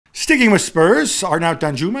Sticking with Spurs, Arnaut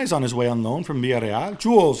Danjuma is on his way on loan from Villarreal.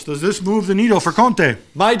 Jules, does this move the needle for Conte?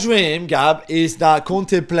 My dream, Gab, is that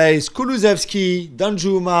Conte plays Kulusevski,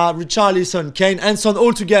 Danjuma, Richarlison, Kane, and Son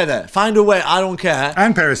all together. Find a way, I don't care.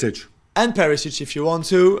 And Perisic. And Perisic if you want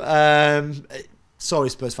to.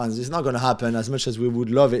 Sorry, Spurs fans, it's not going to happen as much as we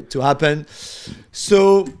would love it to happen.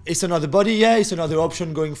 So it's another body, yeah, it's another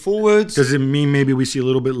option going forward. Does it mean maybe we see a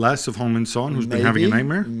little bit less of Heung-min Son, who's been having a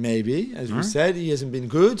nightmare? Maybe, as we said, he hasn't been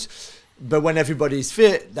good. But when everybody is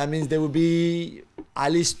fit, that means there will be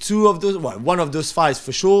at least two of those, well, one of those fives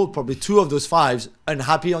for sure, probably two of those fives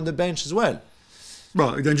unhappy on the bench as well.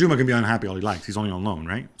 Well, Danjuma can be unhappy all he likes. He's only on loan,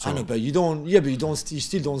 right? So. I know, but you don't. Yeah, but you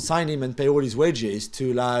still don't sign him and pay all his wages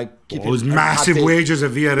to keep him his massive happy. Wages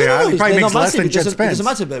at Villarreal. He probably makes less than Chet Spence. It doesn't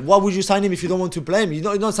matter. But why would you sign him if you don't want to play him? You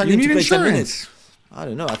don't sign him to play 10 minutes. I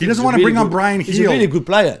don't know. He doesn't want to bring on Brian Hill. He's a really good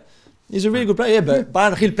player. He's a really good player, but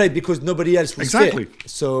Brian Hill played because nobody else was fit.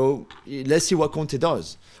 So let's see what Conte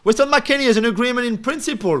does. West McKennie has an agreement in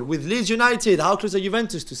principle with Leeds United. How close are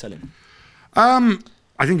Juventus to sell him?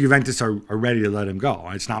 I think Juventus are ready to let him go.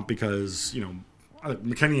 It's not because,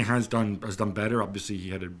 McKennie has done better. Obviously,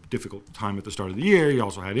 he had a difficult time at the start of the year. He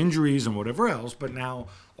also had injuries and whatever else. But now,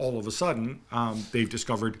 all of a sudden, they've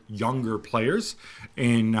discovered younger players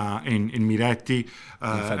in Miretti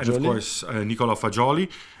and, of course, Nicolo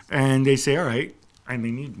Fagioli. And they say, all right, and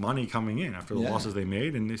they need money coming in after the losses they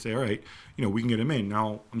made. And they say, all right, we can get him in.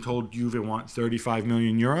 Now, I'm told Juve want 35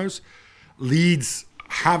 million euros. Leeds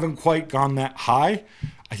haven't quite gone that high.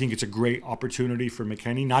 I think it's a great opportunity for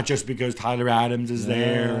McKennie, not just because Tyler Adams is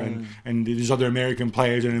there and there's other American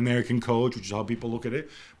players and an American coach, which is how people look at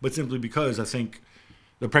it, but simply because I think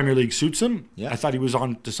the Premier League suits him. I thought he was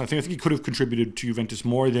on to something. I think he could have contributed to Juventus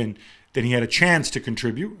more than he had a chance to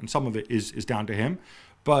contribute, and some of it is down to him.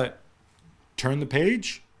 But turn the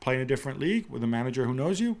page, play in a different league with a manager who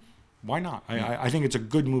knows you. Why not? I think it's a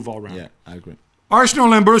good move all around. Yeah, I agree.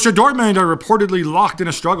 Arsenal and Borussia Dortmund are reportedly locked in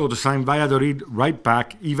a struggle to sign Valladolid right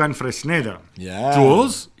back Ivan Fresneda. Yeah.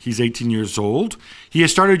 Jules, he's 18 years old. He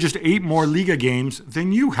has started just 8 more Liga games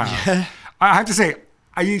than you have. Yeah. I have to say,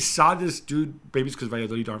 I saw this dude, maybe it's because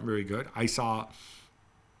Valladolid aren't very good. I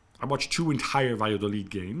watched 2 entire Valladolid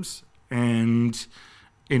games, and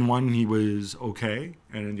in one he was okay,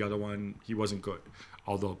 and in the other one he wasn't good,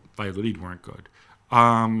 although Valladolid weren't good.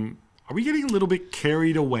 Are we getting a little bit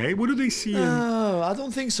carried away? What do they see? No, I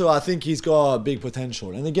don't think so. I think he's got big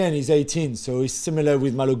potential. And again, he's 18, so he's similar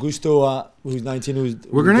with Malo Gusto, who's 19.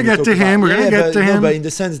 We're going to get to him. We're going to get to him. But in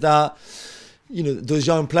the sense that, those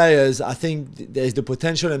young players, I think there's the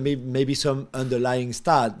potential and maybe some underlying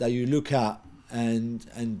stat that you look at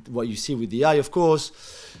and what you see with the eye, of course.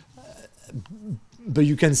 But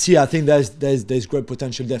you can see, I think there's great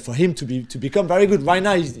potential there for him to become very good. Right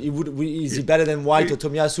now, is he better than White or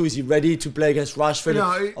Tomiyasu? Is he ready to play against Rashford?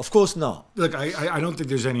 Of course not. Look, I don't think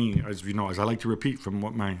there's any, as I like to repeat from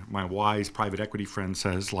what my wise private equity friend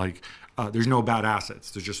says, there's no bad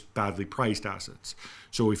assets. There's just badly priced assets.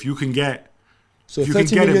 So if you can get... So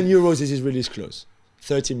 30 million euros is his release clause.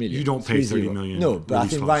 30 million. You don't pay 30 million. No, but I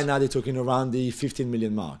think right now they're talking around the 15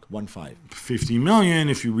 million mark, 1.5. 50 million,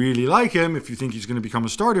 if you really like him, if you think he's going to become a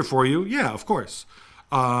starter for you, yeah, of course.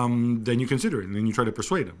 Then you consider it, and then you try to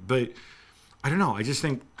persuade him. But I don't know. I just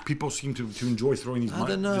think people seem to enjoy throwing this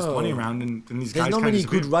money around, and these guys. There's not many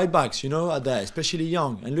good right backs, out there, especially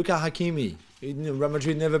young. And look at Hakimi. Real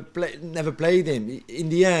Madrid never played him. In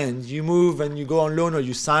the end, you move and you go on loan, or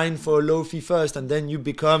you sign for a low fee first, and then you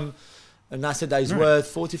become an asset that is worth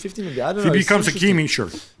 40, 50 million. I don't know. If he becomes Hakimi, sure.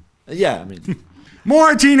 Yeah, I mean.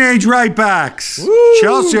 More teenage right backs. Woo!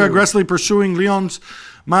 Chelsea are aggressively pursuing Lyon's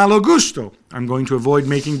Malo Gusto. I'm going to avoid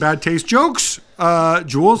making bad taste jokes.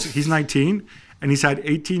 Jules, he's 19, and he's had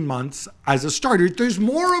 18 months as a starter. There's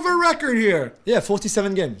more of a record here. Yeah,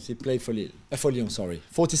 47 games he played for Lyon,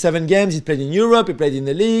 47 games. He played in Europe. He played in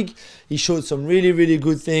the league. He showed some really, really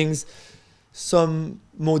good things. Some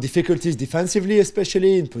more difficulties defensively,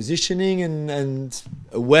 especially in positioning and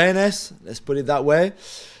awareness. Let's put it that way.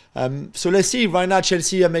 So let's see. Right now,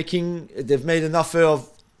 Chelsea they've made an offer of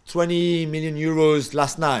 20 million euros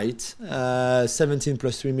last night. 17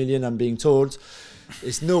 plus 3 million, I'm being told.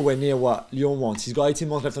 It's nowhere near what Lyon wants. He's got 18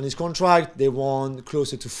 months left on his contract. They want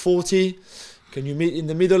closer to 40. Can you meet in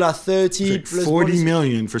the middle at 30 plus 40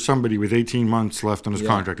 million for somebody with 18 months left on his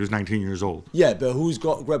contract who's 19 years old? Yeah, but who's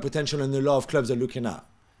got great potential and a lot of clubs are looking at?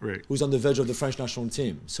 Right. Who's on the verge of the French national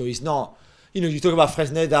team. So he's not, you talk about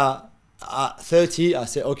Fresneda at 30, I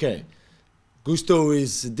say, okay, Gusto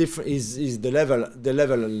is different, is the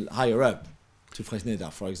level higher up. to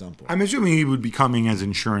Fresneda, for example. I'm assuming he would be coming as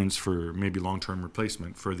insurance for maybe long-term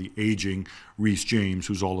replacement for the aging Reece James,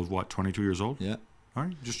 who's all of, 22 years old? Yeah. All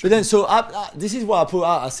right, just but then, so this is what I put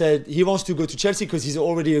out. I said he wants to go to Chelsea because he's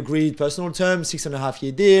already agreed personal terms,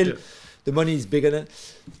 6.5-year deal. Yeah. The money is bigger than...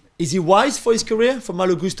 Is he wise for his career, for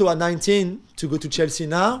Malo Gusto at 19 to go to Chelsea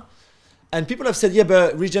now? And people have said, yeah,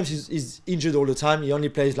 but Reece James is injured all the time. He only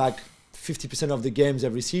plays like 50% of the games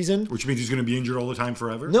every season. Which means he's going to be injured all the time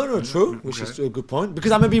forever? No, true, which is a good point.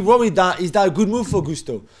 Because I'm a bit worried that, is that a good move for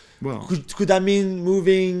Gusto? Well, could that mean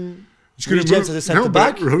moving Reece James as a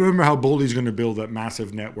centre-back? Remember how Bowley's going to build that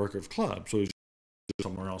massive network of clubs. So he's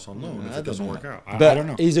somewhere else on loan if it doesn't work out. I don't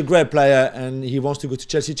know. He's a great player and he wants to go to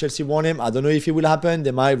Chelsea. Chelsea want him. I don't know if it will happen.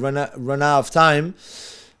 They might run out of time.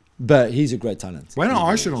 But he's a great talent. Why don't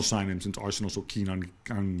Arsenal sign him since Arsenal's so keen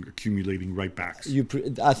on accumulating right backs?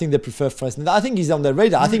 I think they prefer Fresneda. I think he's on their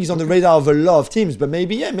radar. I think he's on the radar of a lot of teams. But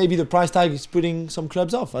maybe the price tag is putting some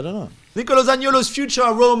clubs off. I don't know. Nicolo Zaniolo's future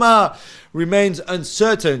at Roma remains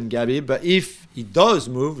uncertain, Gabby. But if he does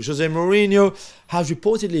move, Jose Mourinho has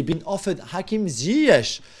reportedly been offered Hakim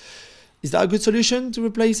Ziyech. Is that a good solution to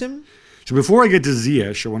replace him? So before I get to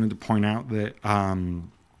Ziyech, I wanted to point out that...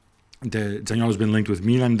 Zaniolo's been linked with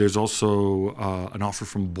Milan. There's also an offer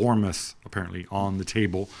from Bournemouth, apparently, on the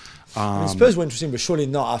table. Spurs were interesting, but surely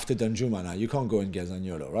not after Danjuma now. You can't go and get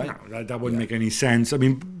Zaniolo, right? No, that wouldn't make any sense. I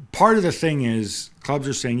mean, part of the thing is clubs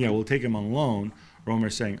are saying, yeah, we'll take him on loan. Roma are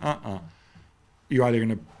saying, you're either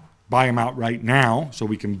going to buy him out right now so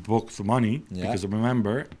we can book the money. Yeah. Because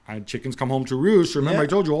remember, chickens come home to roost. Remember, I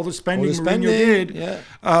told you all the spending Mourinho did. Yeah.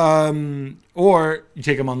 Or you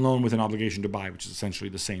take him on loan with an obligation to buy, which is essentially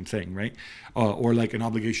the same thing, right? Or like an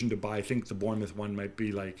obligation to buy. I think the Bournemouth one might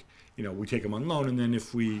be like, we take him on loan, and then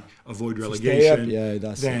if we avoid relegation,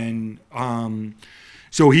 then...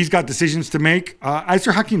 so he's got decisions to make. As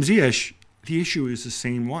for Hakim Ziyech, the issue is the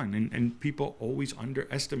same one, and people always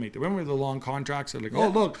underestimate. Remember the long contracts? They're like, oh,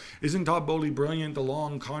 look, isn't Todd Bowley brilliant? The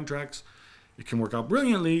long contracts, it can work out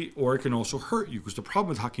brilliantly, or it can also hurt you. Because the problem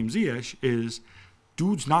with Hakim Ziyech is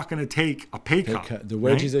dude's not going to take a pay cut. The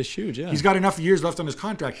wages are huge, yeah. He's got enough years left on his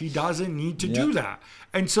contract. He doesn't need to do that.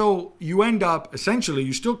 And so you end up, essentially,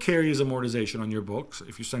 you still carry his amortization on your books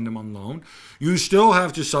if you send him on loan. You still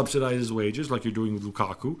have to subsidize his wages like you're doing with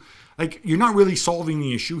Lukaku. Like, you're not really solving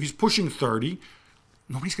the issue. He's pushing 30.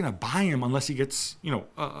 Nobody's going to buy him unless he gets,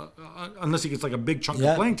 unless he gets like a big chunk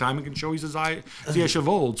of playing time and can show he's a Ziyech of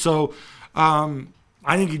old. So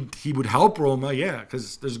I think he would help Roma,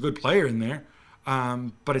 because there's a good player in there.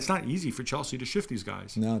 But it's not easy for Chelsea to shift these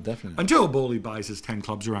guys. No, definitely. Until Bowley buys his 10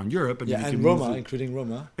 clubs around Europe. And Roma, including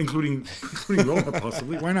Roma. Including Roma,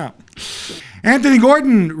 possibly. Why not? Anthony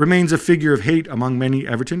Gordon remains a figure of hate among many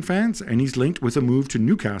Everton fans, and he's linked with a move to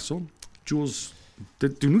Newcastle. Jules,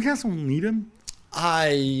 do Newcastle need him?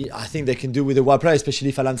 I think they can do with a wide player, especially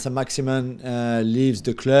if Alan Saint-Maximin leaves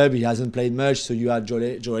the club. He hasn't played much, so you had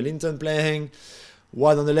Joel Linton playing.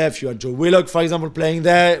 Wide on the left, you had Joe Willock, for example, playing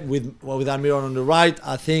there with Almiron on the right.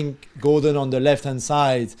 I think Gordon on the left-hand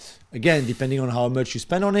side, again, depending on how much you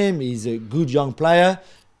spend on him, he's a good young player.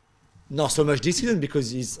 Not so much this season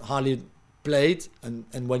because he's hardly played,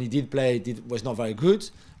 and when he did play, it was not very good.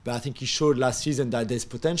 But I think he showed last season that there's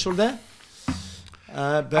potential there. He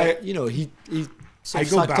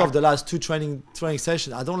sacked off the last two training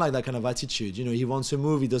sessions. I don't like that kind of attitude. He wants to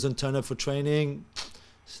move, he doesn't turn up for training.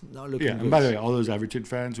 Not looking good. And by the way, all those Everton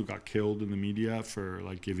fans who got killed in the media for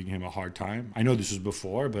like giving him a hard time. I know this was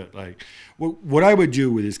before, but like what I would do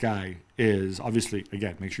with this guy is obviously,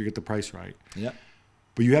 again, make sure you get the price right. Yeah.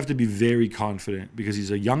 But you have to be very confident because he's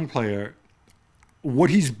a young player. What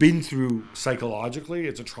he's been through psychologically,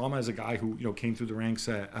 it's a trauma as a guy who came through the ranks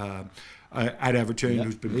at Everton,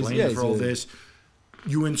 who's been playing for all this.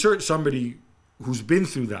 You insert somebody who's been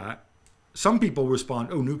through that. Some people respond,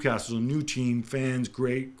 oh, Newcastle's a new team, fans,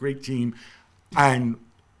 great team, and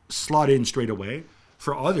slot in straight away.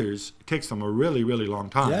 For others, it takes them a really, really long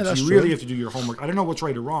time. Yeah, that's so you really have to do your homework. I don't know what's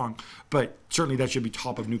right or wrong, but certainly that should be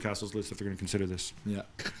top of Newcastle's list if they're going to consider this. Yeah.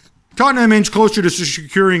 Tottenham inch closer to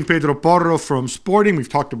securing Pedro Porro from Sporting. We've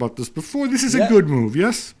talked about this before. This is a good move,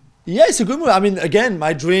 yes? Yeah, it's a good move. I mean, again,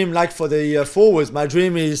 my dream, like for the forwards, my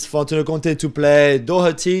dream is for Antonio Conte to play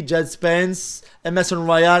Doherty, Jed Spence, Emerson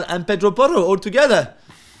Royal, and Pedro Porro all together.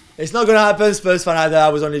 It's not going to happen, Spurs fan either. I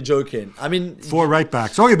was only joking. I mean... 4 right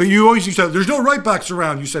backs. Okay, but you said there's no right backs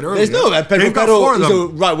around. You said earlier. There's no. Pedro Porro is a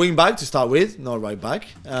right wing back to start with, not right back.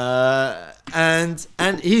 And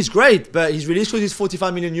he's great, but his release clause is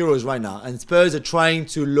 45 million euros right now. And Spurs are trying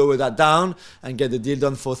to lower that down and get the deal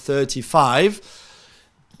done for 35.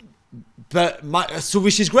 But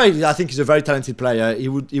which is great. I think he's a very talented player. He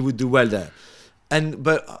would do well there.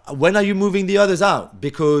 But when are you moving the others out?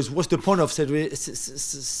 Because what's the point of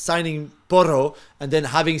signing Porro and then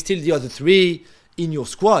having still the other 3 in your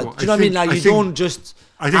squad? Well, do you know what I mean? Like, you don't just.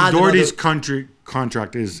 I think Doherty's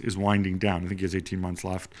contract is winding down. I think he has 18 months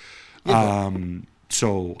left. Yeah,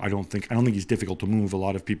 so I don't think he's difficult to move. A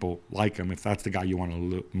lot of people like him if that's the guy you want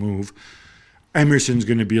to move. Emerson's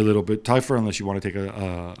going to be a little bit tougher unless you want to take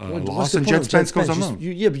a loss. And Jet Spence goes on loan.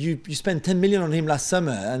 But you spent 10 million on him last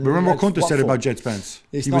summer. And remember what Conte said about Jet Spence?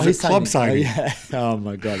 He was a club signing. Oh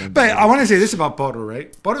my God. But I want to say this about Porro,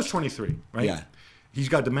 right? Porro's 23, right? Yeah. He's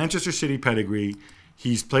got the Manchester City pedigree.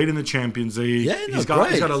 He's played in the Champions League. Yeah, he's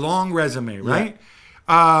got a long resume, right?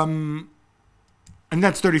 Yeah. And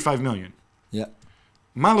that's 35 million. Yeah.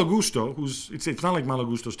 Malo Gusto, it's not like Malo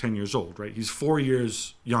Gusto's 10 years old, right? He's 4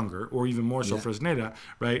 years younger, or even more so Fresneda,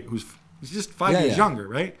 right? He's just 5 years younger,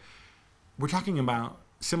 right? We're talking about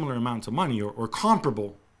similar amounts of money or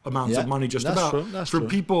comparable amounts of money That's for true.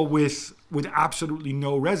 people with absolutely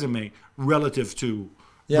no resume relative to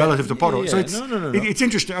Porro. So it's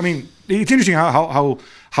interesting. I mean, it's interesting how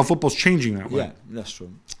football's changing that way. Yeah, that's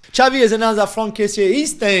true. Xavi has announced that Franck Kessie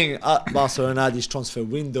is staying at Barcelona this transfer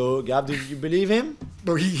window. Gab, do you believe him?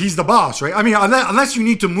 But he's the boss, right? I mean, unless you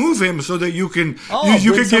need to move him so that you can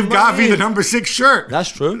you can give Gavi the number 6 shirt. That's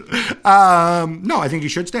true. No, I think he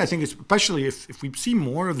should stay. I think especially if we see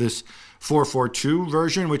more of this 4-4-2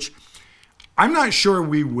 version, which I'm not sure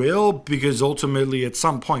we will, because ultimately at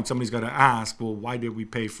some point somebody's got to ask, well, why did we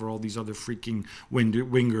pay for all these other freaking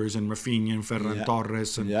wingers and Rafinha and Ferran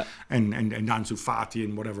Torres and Ansu Fati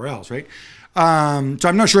and whatever else, right? So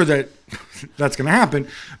I'm not sure that that's going to happen,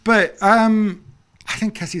 but I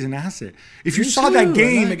think Kessie's an asset. If you saw that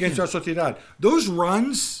game against Real Sociedad, those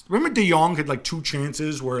runs, remember De Jong had like 2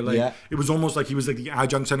 chances where it was almost like he was like the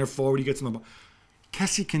adjunct center forward, he gets in the ball.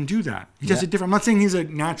 Kessie can do that. He does it different. I'm not saying he's a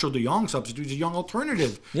natural De Jong substitute. He's a young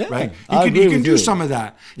alternative, right? He can do some of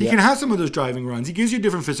that. He can have some of those driving runs. He gives you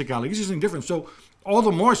different physicality. He gives you something different. So all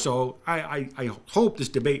the more so, I hope this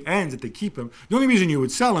debate ends, that they keep him. The only reason you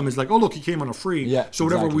would sell him is like, oh, look, he came on a free. Yeah, so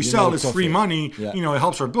whatever we sell is free money. Yeah. You know, it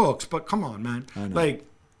helps our books. But come on, man. Like,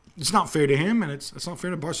 it's not fair to him, and it's not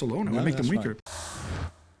fair to Barcelona. We make them weaker.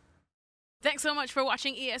 Thanks so much for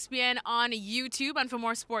watching ESPN on YouTube. And for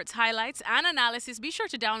more sports highlights and analysis, be sure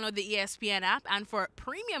to download the ESPN app. And for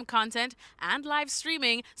premium content and live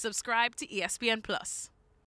streaming, subscribe to ESPN Plus.